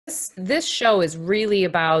this show is really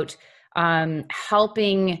about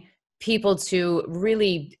helping people to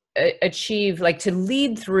really achieve, like to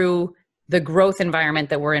lead through the growth environment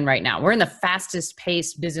that we're in right now. We're in the fastest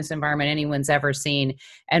paced business environment anyone's ever seen.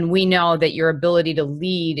 And we know that your ability to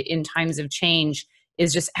lead in times of change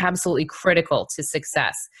is just absolutely critical to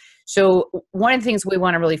success. So one of the things we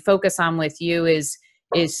want to really focus on with you is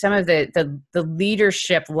some of the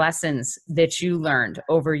leadership lessons that you learned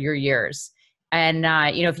over your years. And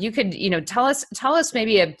if you could, tell us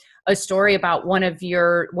maybe a story about one of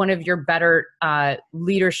your better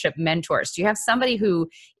leadership mentors. Do you have somebody who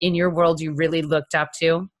in your world you really looked up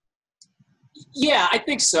to? Yeah, I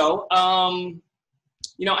think so.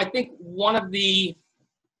 I think one of the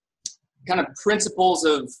kind of principles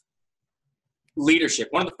of leadership,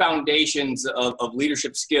 one of the foundations of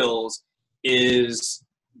leadership skills is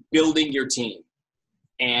building your team.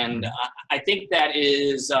 And I think that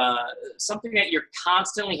is something that you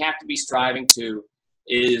constantly have to be striving to,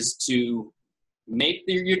 is to make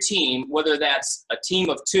your team, whether that's a team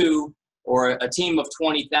of 2 or a team of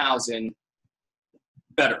 20,000,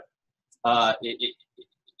 better.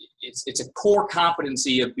 It's a core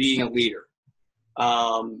competency of being a leader.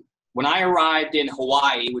 When I arrived in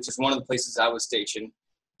Hawaii, which is one of the places I was stationed,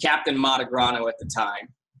 Captain Mategrano at the time,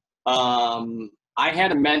 I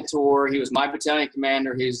had a mentor. He was my battalion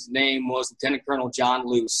commander. His name was Lieutenant Colonel John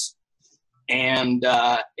Luce, and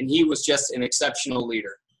he was just an exceptional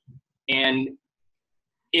leader. And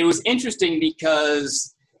it was interesting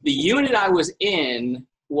because the unit I was in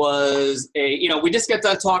was we just got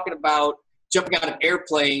done talking about jumping out of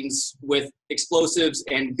airplanes with explosives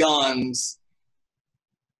and guns.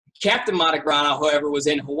 Captain Mategrano, however, was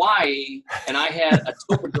in Hawaii, and I had a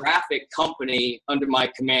topographic company under my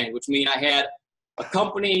command, which means I had a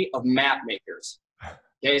company of map makers.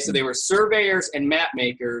 Okay, so they were surveyors and map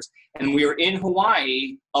makers, and we were in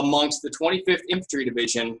Hawaii amongst the 25th Infantry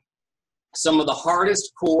Division, some of the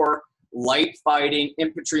hardest core light fighting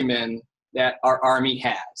infantrymen that our Army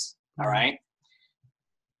has, all right?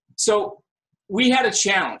 So we had a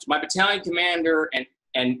challenge. My battalion commander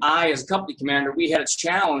and I, as a company commander, we had a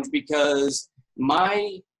challenge because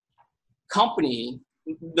my company,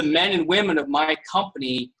 the men and women of my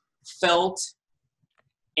company, felt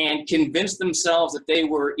and convinced themselves that they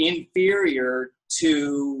were inferior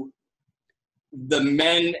to the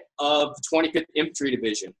men of the 25th Infantry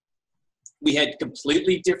Division. We had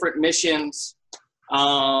completely different missions.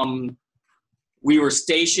 We were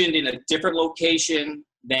stationed in a different location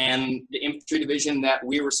than the infantry division that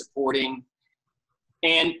we were supporting.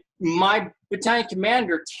 And my battalion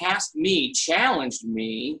commander challenged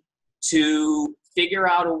me to figure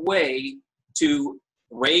out a way to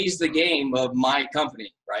raise the game of my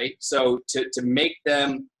company, right? So to make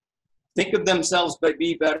them think of themselves but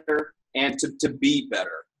be better, and to be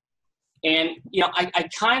better. And, I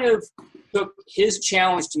kind of took his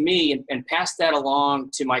challenge to me and passed that along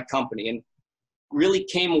to my company, and really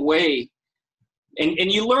came away,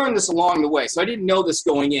 and you learn this along the way. So I didn't know this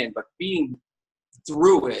going in, but being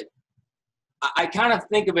through it, I kind of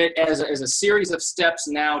think of it as a series of steps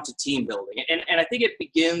now to team building. And I think it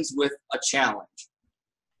begins with a challenge.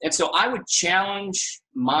 And so I would challenge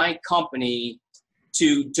my company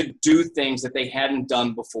to do things that they hadn't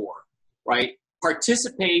done before, right?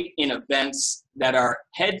 Participate in events that are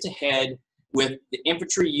head-to-head with the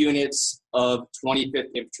infantry units of 25th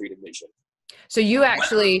Infantry Division. So you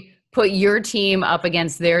actually put your team up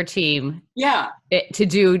against their team, to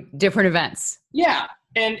do different events. Yeah,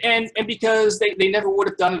 and because they never would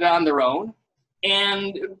have done it on their own.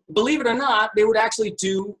 And believe it or not, they would actually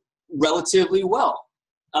do relatively well.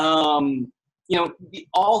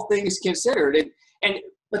 All things considered.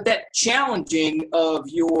 But that challenging of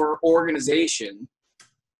your organization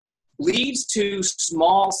leads to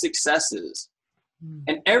small successes.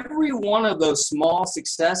 And every one of those small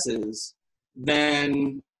successes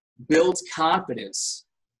then builds confidence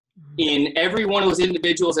in every one of those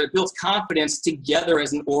individuals, that it builds confidence together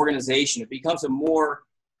as an organization. It becomes a more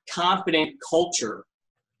confident culture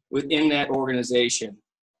within that organization.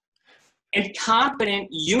 And competent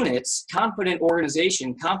units, competent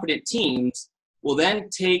organization, competent teams will then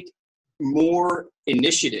take more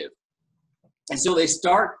initiative. And so they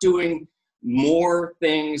start doing more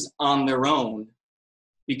things on their own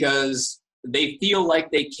because they feel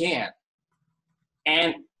like they can.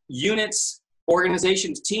 And units,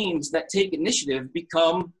 organizations, teams that take initiative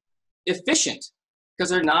become efficient because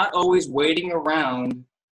they're not always waiting around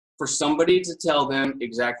for somebody to tell them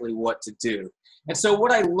exactly what to do. And so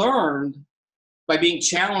what I learned by being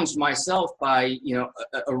challenged myself by,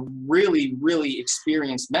 a really, really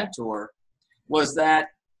experienced mentor was that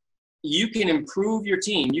you can improve your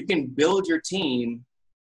team. You can build your team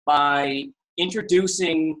by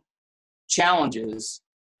introducing challenges,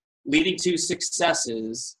 leading to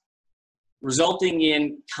successes, resulting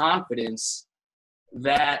in confidence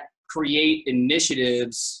that create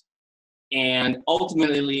initiatives and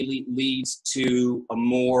ultimately leads to a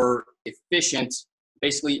more efficient,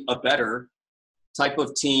 basically a better type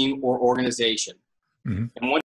of team or organization. Mm-hmm. And once